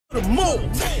The move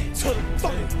to the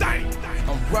fucking thing.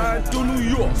 I'm riding through New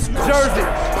York, Jersey.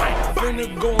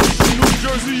 Finna go and shoot New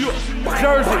Jersey up,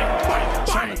 Jersey.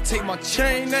 Tryna take my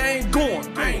chain, they ain't going.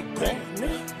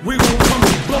 We gon' come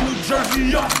and blow New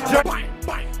Jersey up.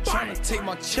 Tryna take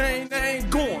my chain, they ain't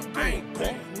going.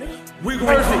 We gon'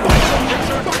 you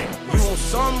want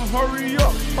something? Hurry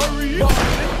up, hurry up.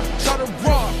 Try to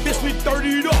rob, bitch, we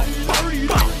 30'd up.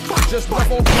 Just left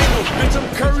on candle, bitch,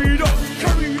 I'm curried up,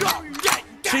 curried up.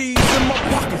 Cheese in my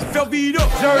pockets, velvet up,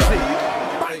 Jersey.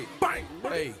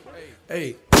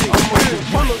 Hey,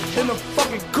 I'm in the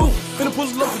fucking coop, finna pull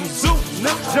up in the zoo,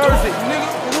 nigga. Jersey, nigga,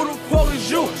 who the fuck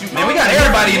is you? Man, we got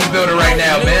everybody in the building right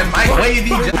now, man. Mike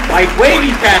Wavy, Mike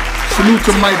Wavy, cat. Salute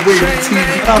to Mike Wavy TV.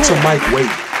 Shout out to Mike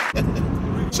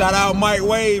Wavy. Shout out Mike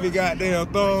Wavy, goddamn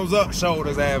thumbs up,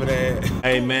 shoulders having that.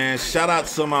 Hey man, shout out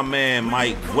to my man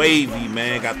Mike Wavy,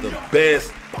 man. Got the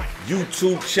best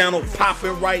YouTube channel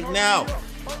popping right now.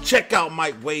 Check out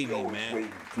Mike Wavy, man.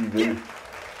 TV,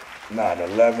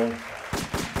 9/11.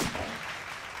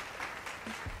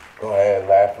 Go ahead,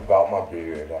 laugh about my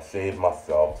beard. I shaved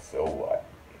myself, so what?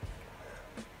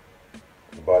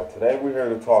 But today we're here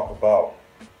to talk about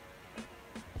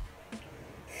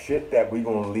shit that we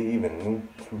gonna leave in new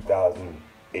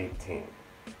 2018.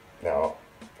 Now,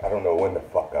 I don't know when the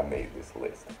fuck I made this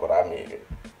list, but I made it.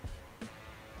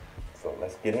 So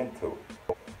let's get into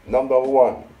it. Number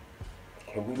one,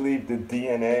 can we leave the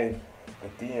DNA?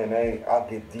 The DNA, I'll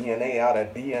get DNA out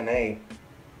of DNA.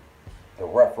 The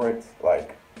reference,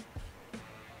 like,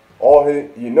 all his,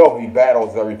 you know he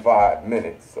battles every 5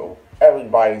 minutes, so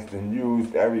everybody's been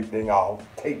used, everything. I'll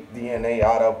take DNA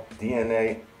out of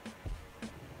DNA.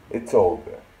 It's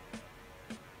over.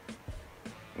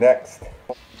 Next,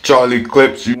 Charlie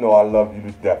Clips. You know I love you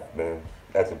to death, man.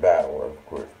 As a battler, of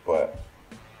course, but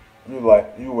you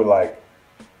were like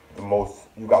the most.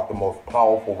 You got the most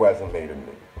powerful resume to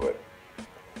me. But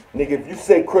nigga, if you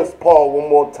say Chris Paul one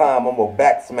more time, I'm gonna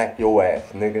back smack your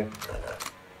ass, nigga.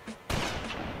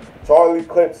 Charlie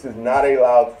Clips is not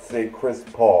allowed to say Chris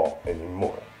Paul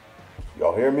anymore.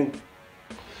 Y'all hear me?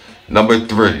 Number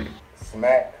 3.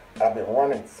 Smack. I've been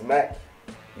running Smack,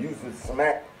 using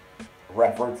Smack,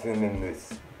 referencing in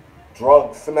this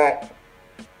drug Smack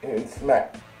and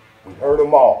Smack. We heard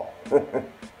them all. Do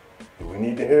we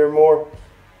need to hear more?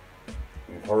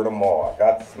 We've heard them all. I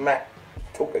got Smack,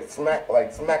 took a Smack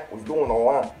like Smack was doing a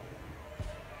line.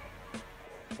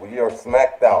 We are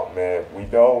smacked out, man. We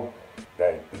know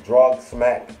that the drug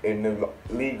Smack and the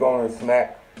league owner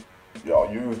Smack,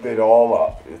 y'all used it all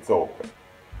up. It's over.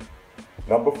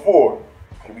 Number 4.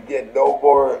 Can we get no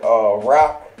more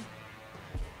rock?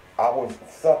 I was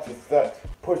such and such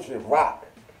pushing rock.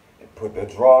 And put the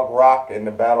drug rock and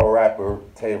the battle rapper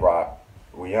Tay-Rock.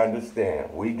 We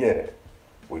understand. We get it.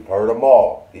 We've heard them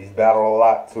all. He's battled a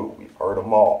lot too. We've heard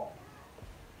them all.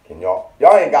 Can y'all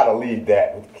ain't gotta leave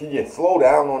that. Can you slow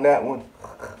down on that one?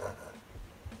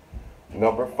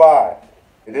 Number 5.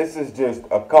 This is just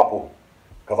a couple.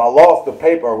 Cause I lost the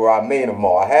paper where I made them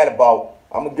all. I had about,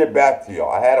 I'm gonna get back to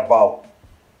y'all. I had about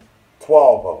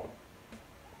 12 of them.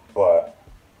 But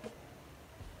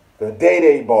the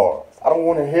Day bars, I don't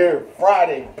want to hear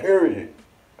Friday, period.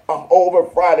 I'm over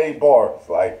Friday bars.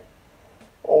 Like,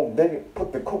 oh, they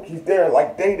put the cookies there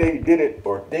like Day did it.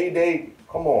 Or Day,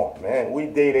 come on, man. We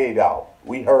Day out.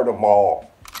 We heard them all.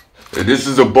 This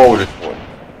is a bonus one.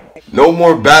 No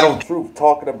more battle. Truth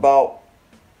talking about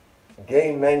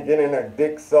gay men getting their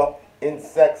dicks up,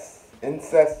 incest,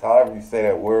 however you say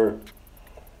that word.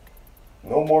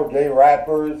 No more gay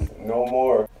rappers, no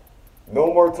more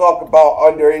talk about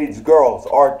underage girls,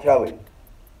 R. Kelly.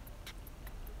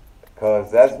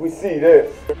 Because as we see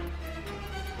this,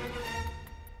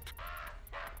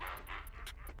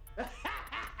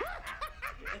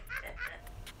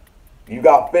 you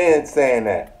got fans saying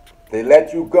that. They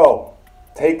let you go.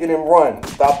 Take it and run.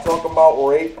 Stop talking about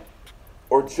rape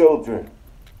or children,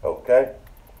 okay?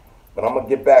 But I'm going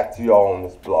to get back to y'all on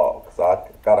this blog because I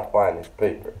got to find this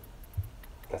paper.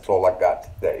 That's all I got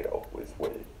today, though, is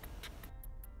with it.